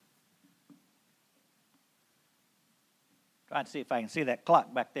Trying to see if I can see that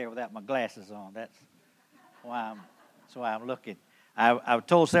clock back there without my glasses on. That's why I'm looking. I've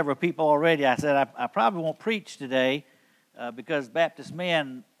told several people already, I said I probably won't preach today because Baptist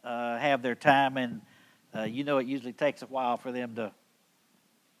men have their time, and it usually takes a while for them to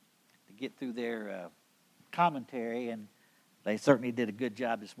get through their commentary, and they certainly did a good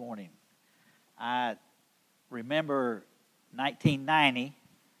job this morning. I remember 1990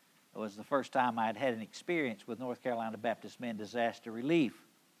 was the first time I'd had an experience with North Carolina Baptist Men Disaster Relief,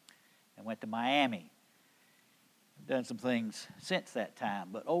 and went to Miami. I've done some things since that time,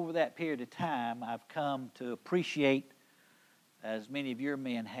 but over that period of time, I've come to appreciate, as many of your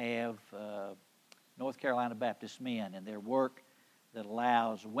men have, North Carolina Baptist men and their work that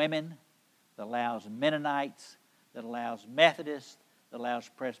allows women, that allows Mennonites, that allows Methodists, that allows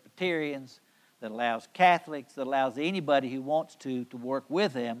Presbyterians, that allows Catholics, that allows anybody who wants to work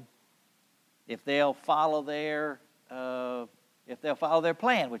with them if they'll follow their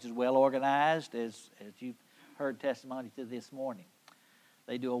plan, which is well organized, as you've heard testimony to this morning.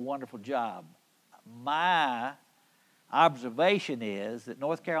 They do a wonderful job. My observation is that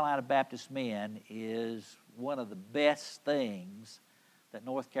North Carolina Baptist Men is one of the best things that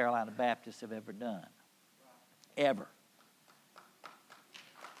North Carolina Baptists have ever done. Ever.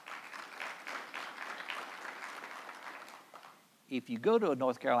 If you go to a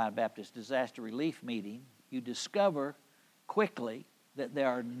North Carolina Baptist disaster relief meeting, you discover quickly that there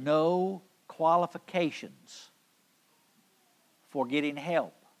are no qualifications for getting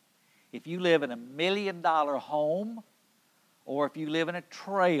help. If you live in $1 million home, or if you live in a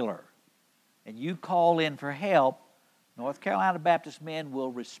trailer and you call in for help, North Carolina Baptist Men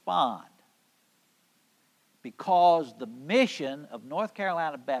will respond, because the mission of North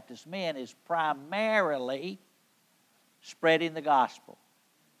Carolina Baptist Men is primarily spreading the gospel,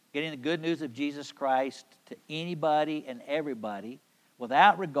 getting the good news of Jesus Christ to anybody and everybody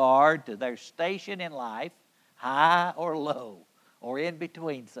without regard to their station in life, high or low, or in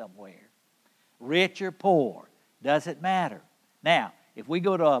between somewhere, rich or poor, doesn't matter. Now, if we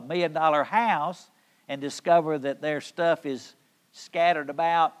go to $1 million house and discover that their stuff is scattered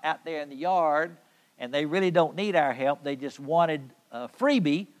about out there in the yard and they really don't need our help, they just wanted a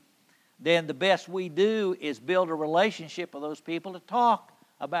freebie, then the best we do is build a relationship with those people to talk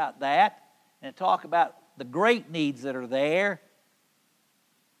about that and talk about the great needs that are there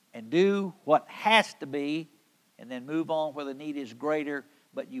and do what has to be, and then move on where the need is greater,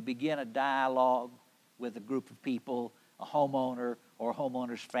 but you begin a dialogue with a group of people, a homeowner or a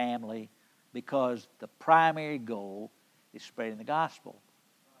homeowner's family, because the primary goal is spreading the gospel.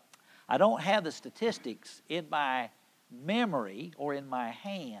 I don't have the statistics in my memory or in my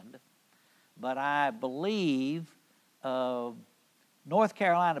hand, but I believe North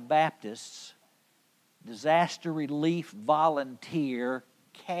Carolina Baptists disaster relief volunteer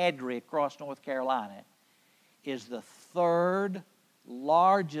cadre across North Carolina is the third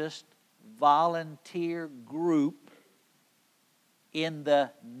largest volunteer group in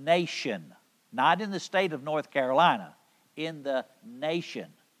the nation. Not in the state of North Carolina, in the nation.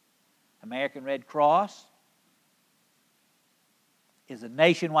 American Red Cross is a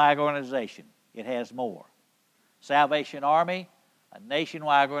nationwide organization. It has more. Salvation Army, a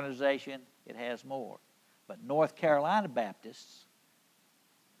nationwide organization. It has more. But North Carolina Baptists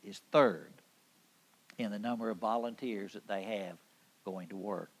is third in the number of volunteers that they have going to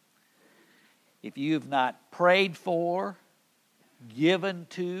work. If you've not prayed for, given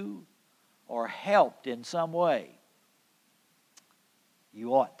to, or helped in some way,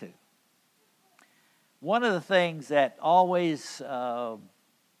 you ought to. One of the things that always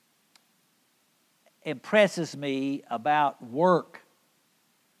impresses me about work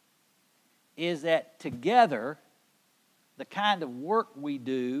is that together, the kind of work we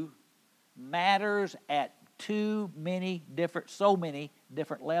do matters at so many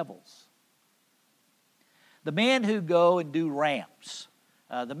different levels. The men who go and do ramps,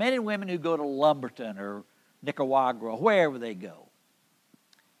 the men and women who go to Lumberton or Nicaragua, wherever they go,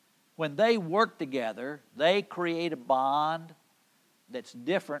 when they work together, they create a bond that's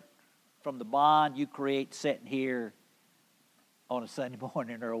different from the bond you create sitting here on a Sunday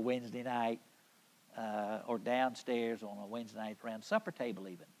morning or a Wednesday night or downstairs on a Wednesday night around supper table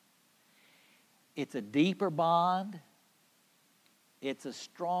even. It's a deeper bond. It's a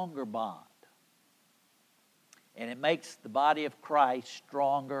stronger bond. And it makes the body of Christ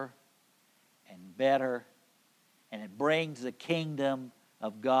stronger and better, and it brings the kingdom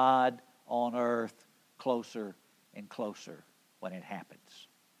of God on earth closer and closer when it happens.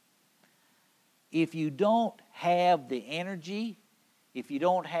 If you don't have the energy, if you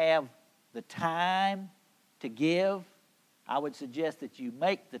don't have the time to give, I would suggest that you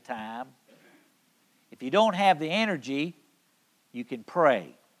make the time. If you don't have the energy, you can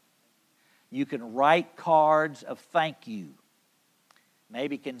pray. You can write cards of thank you.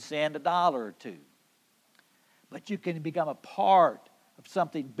 Maybe can send $1 or $2. But you can become a part of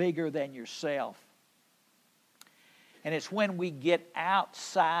something bigger than yourself. And it's when we get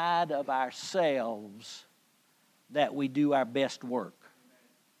outside of ourselves that we do our best work.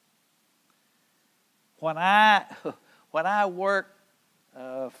 When I work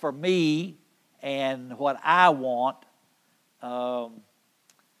for me and what I want, I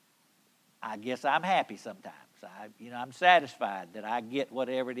guess I'm happy sometimes. I'm satisfied that I get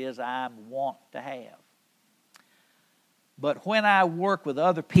whatever it is I want to have. But when I work with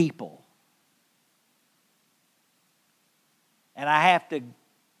other people, and I have to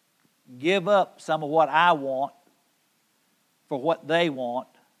give up some of what I want for what they want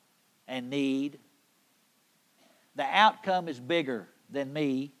and need, the outcome is bigger than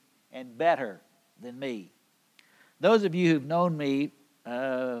me and better than me. Those of you who've known me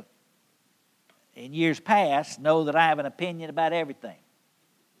in years past know that I have an opinion about everything.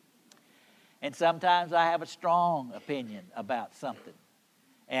 And sometimes I have a strong opinion about something.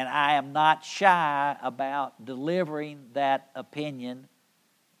 And I am not shy about delivering that opinion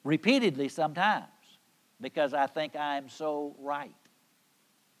repeatedly sometimes because I think I am so right.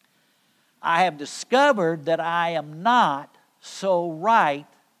 I have discovered that I am not so right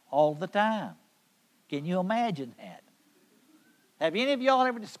all the time. Can you imagine that? Have any of y'all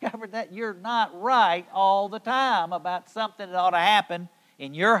ever discovered that you're not right all the time about something that ought to happen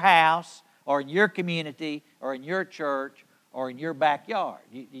in your house or in your community or in your church or in your backyard?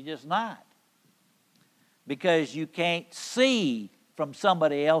 You're just not. Because you can't see from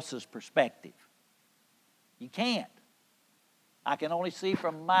somebody else's perspective. You can't. I can only see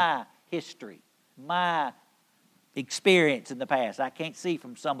from my history, my experience in the past. I can't see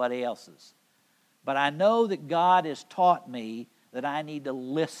from somebody else's. But I know that God has taught me that I need to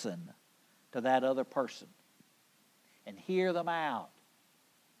listen to that other person and hear them out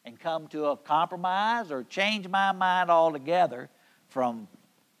and come to a compromise or change my mind altogether from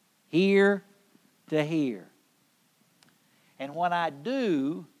here to here. And when I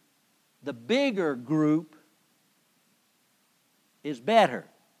do, the bigger group is better.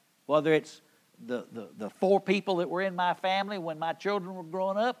 Whether it's the 4 people that were in my family when my children were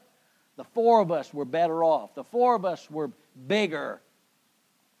growing up, the 4 of us were better off. The 4 of us were bigger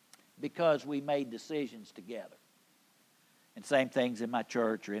because we made decisions together. And same things in my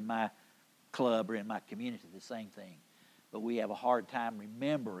church or in my club or in my community, the same thing. But we have a hard time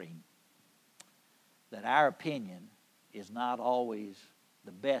remembering that our opinion is not always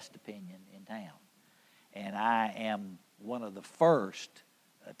the best opinion in town. And I am one of the first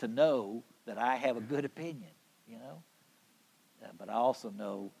to know that I have a good opinion, but I also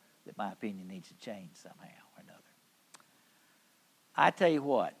know that my opinion needs to change somehow or another. I tell you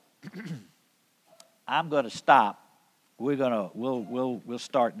what, I'm going to stop. We'll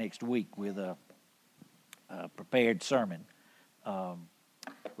start next week with a prepared sermon.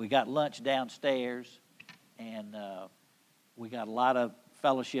 We got lunch downstairs, and we got a lot of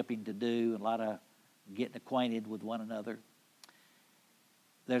fellowshipping to do, and a lot of getting acquainted with one another.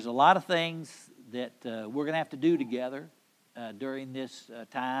 There's a lot of things that we're going to have to do together during this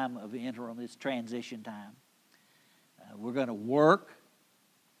time of interim, this transition time. We're going to work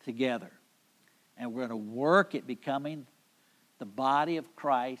together, and we're going to work at becoming the body of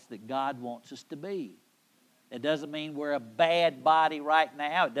Christ that God wants us to be. It doesn't mean we're a bad body right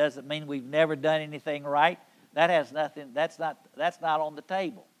now. It doesn't mean we've never done anything right. That has nothing. That's not on the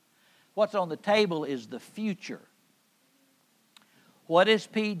table. What's on the table is the future. What is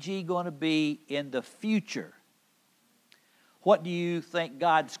PG going to be in the future? What do you think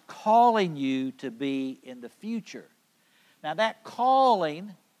God's calling you to be in the future? Now that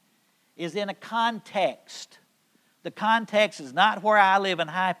calling is in a context. The context is not where I live in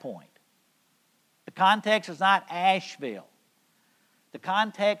High Point. The context is not Asheville. The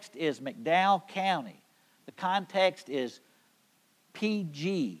context is McDowell County. The context is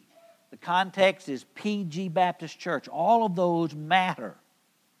PG. The context is PG Baptist Church. All of those matter.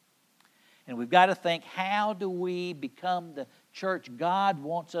 And we've got to think, how do we become the church God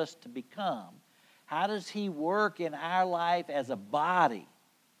wants us to become? How does He work in our life as a body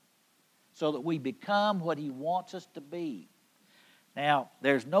so that we become what He wants us to be? Now,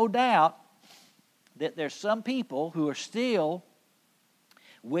 there's no doubt that there's some people who are still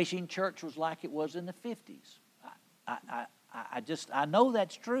wishing church was like it was in the 50s. I know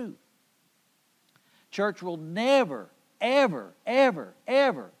that's true. Church will never, ever, ever,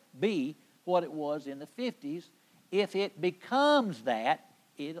 ever be what it was in the 50s, if it becomes that,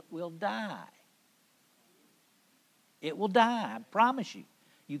 it will die. It will die, I promise you.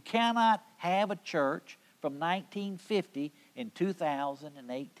 You cannot have a church from 1950 in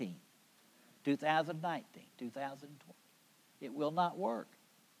 2018, 2019, 2020. It will not work.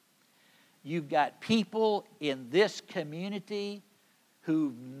 You've got people in this community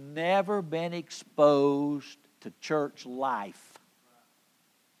who've never been exposed to church life.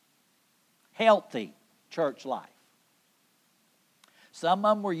 Healthy church life. Some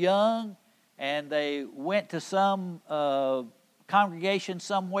of them were young and they went to some congregation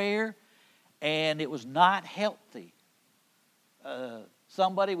somewhere and it was not healthy.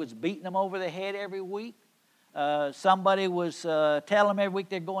 Somebody was beating them over the head every week. Somebody was telling them every week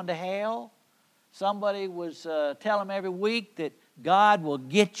they're going to hell. Somebody was telling them every week that God will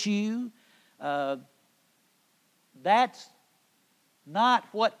get you. That's not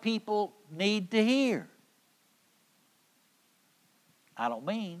what people need to hear. I don't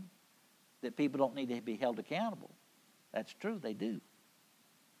mean that people don't need to be held accountable. That's true, they do.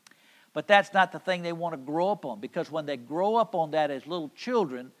 But that's not the thing they want to grow up on, because when they grow up on that as little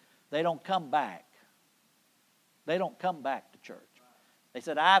children, they don't come back. They don't come back to church. They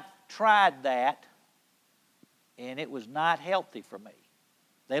said, I've tried that, and it was not healthy for me.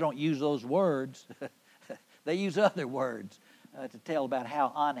 They don't use those words. They use other words to tell about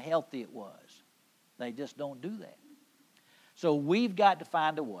how unhealthy it was. They just don't do that. So we've got to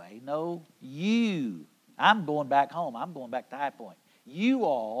find a way. No, I'm going back home. I'm going back to High Point. You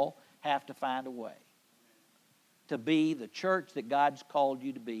all have to find a way to be the church that God's called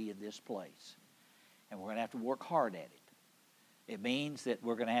you to be in this place. And we're going to have to work hard at it. It means that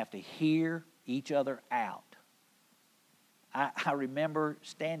we're going to have to hear each other out. I remember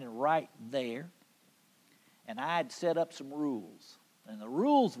standing right there, and I had set up some rules. And the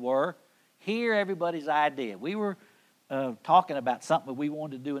rules were, hear everybody's idea. We were talking about something that we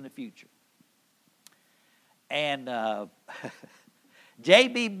wanted to do in the future. And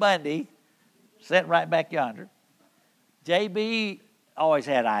J.B. Bundy, sitting right back yonder, J.B. always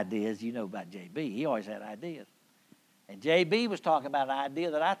had ideas. You know about J.B. He always had ideas. And J.B. was talking about an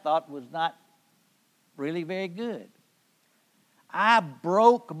idea that I thought was not really very good. I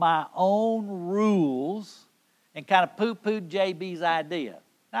broke my own rules and kind of poo-pooed J.B.'s idea.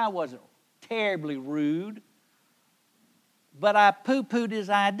 Now, I wasn't terribly rude, but I poo-pooed his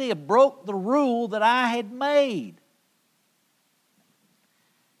idea, broke the rule that I had made.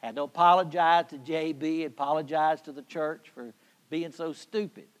 Had to apologize to J.B., apologize to the church for being so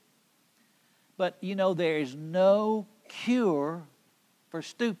stupid. But, you know, there is no cure for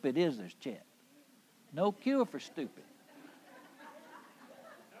stupid, is there, Chet? No cure for stupid.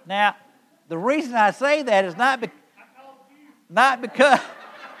 Now, the reason I say that is not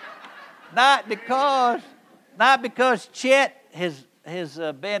because Chet has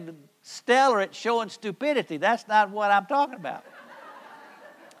been stellar at showing stupidity. That's not what I'm talking about.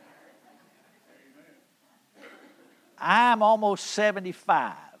 I'm almost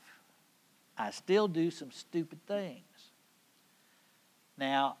 75. I still do some stupid things.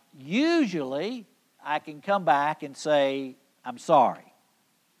 Now, usually I can come back and say, I'm sorry.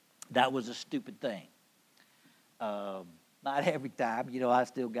 That was a stupid thing. Not every time. You know, I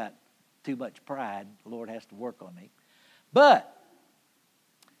still got too much pride. The Lord has to work on me. But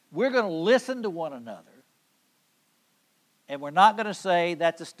we're going to listen to one another. And we're not going to say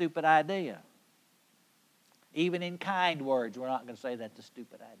that's a stupid idea. Even in kind words, we're not going to say that's a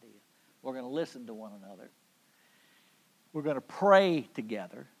stupid idea. We're going to listen to one another. We're going to pray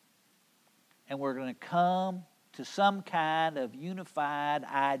together. And we're going to come to some kind of unified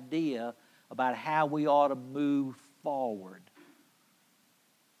idea about how we ought to move forward.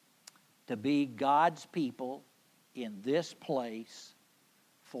 To be God's people in this place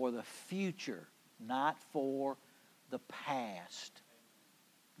for the future, not for the past.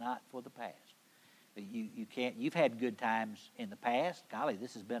 Not for the past. You can't. You've had good times in the past. Golly,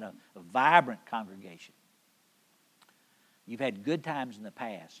 this has been a vibrant congregation. You've had good times in the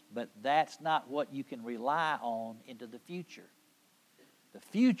past, but that's not what you can rely on into the future. The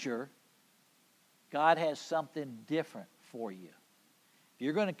future, God has something different for you. If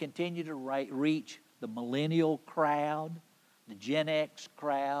you're going to continue to reach the millennial crowd, the Gen X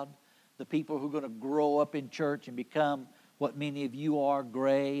crowd, the people who are going to grow up in church and become what many of you are,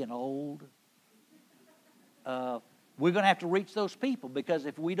 gray and old, we're going to have to reach those people, because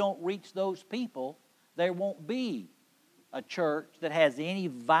if we don't reach those people, there won't be a church that has any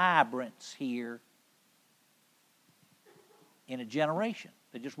vibrance here in a generation.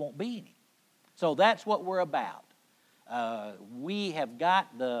 There just won't be any. So that's what we're about. We have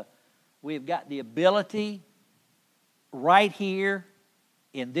got the ability right here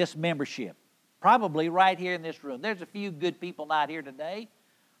in this membership, probably right here in this room. There's a few good people not here today,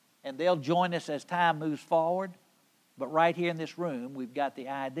 and they'll join us as time moves forward. But right here in this room, we've got the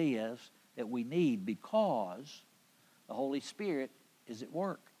ideas that we need because the Holy Spirit is at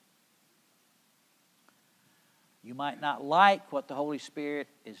work. You might not like what the Holy Spirit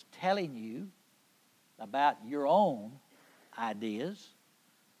is telling you about your own ideas,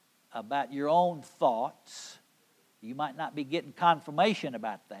 about your own thoughts. You might not be getting confirmation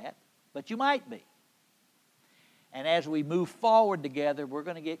about that, but you might be. And as we move forward together, we're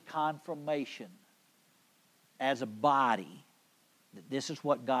going to get confirmation as a body that this is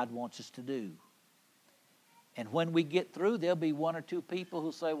what God wants us to do. And when we get through, there'll be one or two people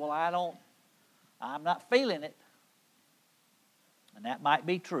who say, well, I'm not feeling it. And that might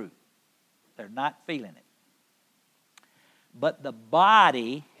be true. They're not feeling it. But the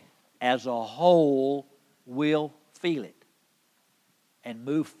body as a whole will feel it and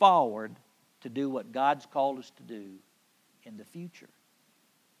move forward to do what God's called us to do in the future.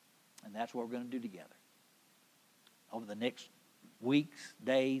 And that's what we're going to do together. Over the next weeks,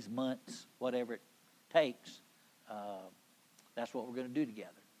 days, months, whatever it takes, that's what we're going to do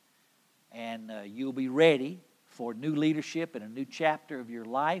together. And you'll be ready for new leadership and a new chapter of your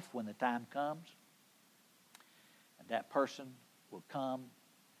life when the time comes. And that person will come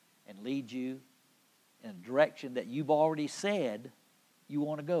and lead you in a direction that you've already said you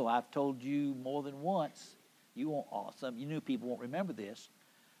want to go. I've told you more than once. Some you new people won't remember this,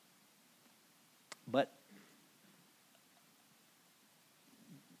 but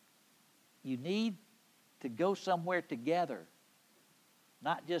you need to go somewhere together.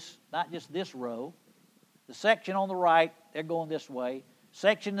 Not just this row. The section on the right, they're going this way.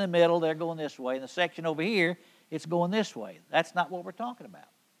 Section in the middle, they're going this way. And the section over here, it's going this way. That's not what we're talking about.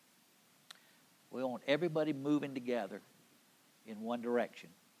 We want everybody moving together in one direction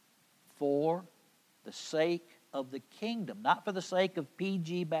for the sake of the kingdom, not for the sake of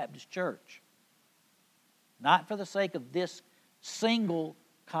PG Baptist Church, not for the sake of this single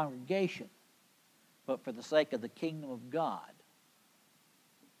congregation, but for the sake of the kingdom of God.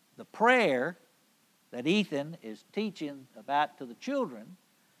 The prayer that Ethan is teaching about to the children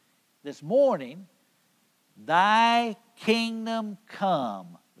this morning, thy kingdom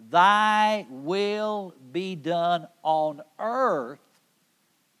come, thy will be done on earth,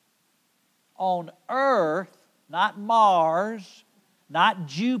 not Mars, not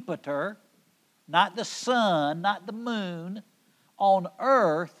Jupiter, not the sun, not the moon, on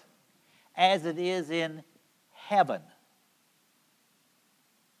earth as it is in heaven.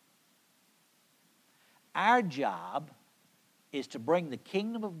 Our job is to bring the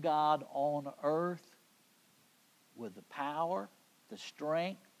kingdom of God on earth with the power, the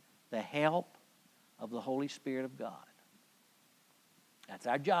strength, the help of the Holy Spirit of God. That's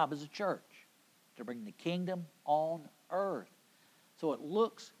our job as a church, to bring the kingdom on earth. So it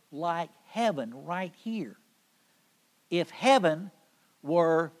looks like heaven right here. If heaven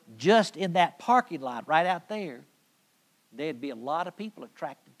were just in that parking lot right out there, there'd be a lot of people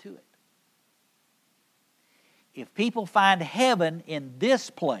attracted to it. If people find heaven in this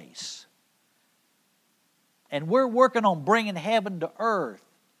place, and we're working on bringing heaven to earth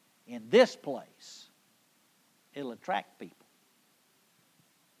in this place, it'll attract people.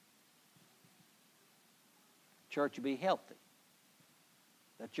 Church will be healthy.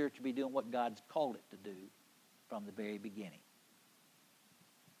 The church will be doing what God's called it to do from the very beginning.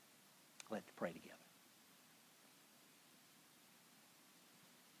 Let's pray together.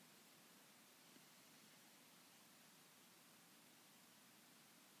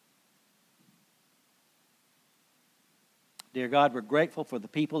 Dear God, we're grateful for the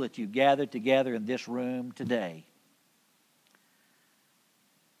people that you gathered together in this room today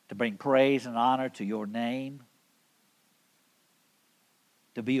to bring praise and honor to your name,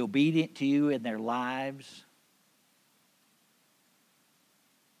 to be obedient to you in their lives,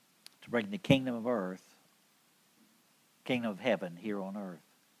 to bring the kingdom of earth, kingdom of heaven here on earth.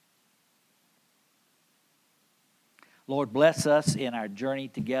 Lord, bless us in our journey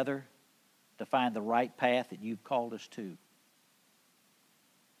together to find the right path that you've called us to.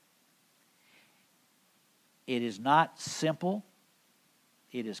 It is not simple,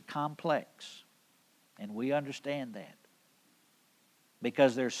 it is complex, and we understand that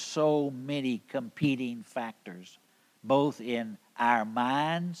because there's so many competing factors, both in our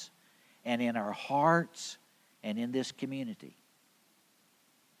minds and in our hearts and in this community.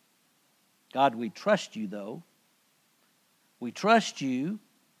 God, we trust you, though. We trust you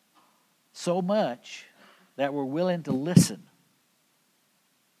so much that we're willing to listen.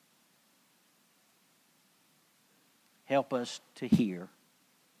 Help us to hear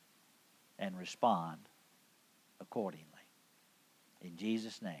and respond accordingly. In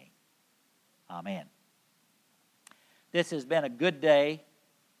Jesus' name, amen. This has been a good day.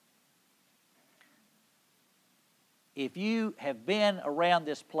 If you have been around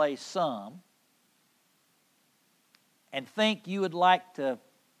this place some and think you would like to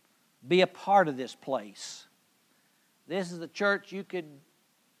be a part of this place, this is a church you could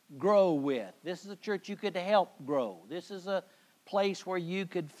grow with. This is a church you could help grow. This is a place where you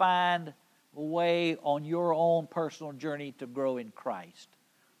could find a way on your own personal journey to grow in Christ.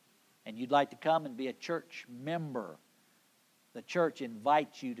 And you'd like to come and be a church member, the church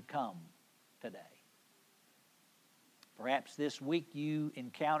invites you to come today. Perhaps this week you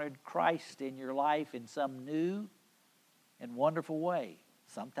encountered Christ in your life in some new and wonderful way,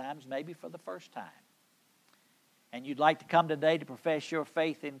 sometimes maybe for the first time. And you'd like to come today to profess your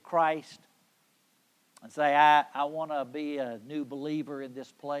faith in Christ and say, I want to be a new believer in this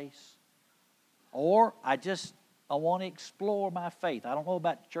place. Or I want to explore my faith. I don't know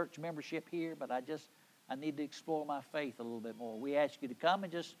about church membership here, but I need to explore my faith a little bit more. We ask you to come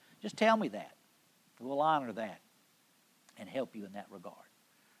and just tell me that. We'll honor that and help you in that regard.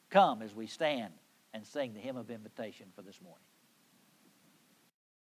 Come as we stand and sing the hymn of invitation for this morning.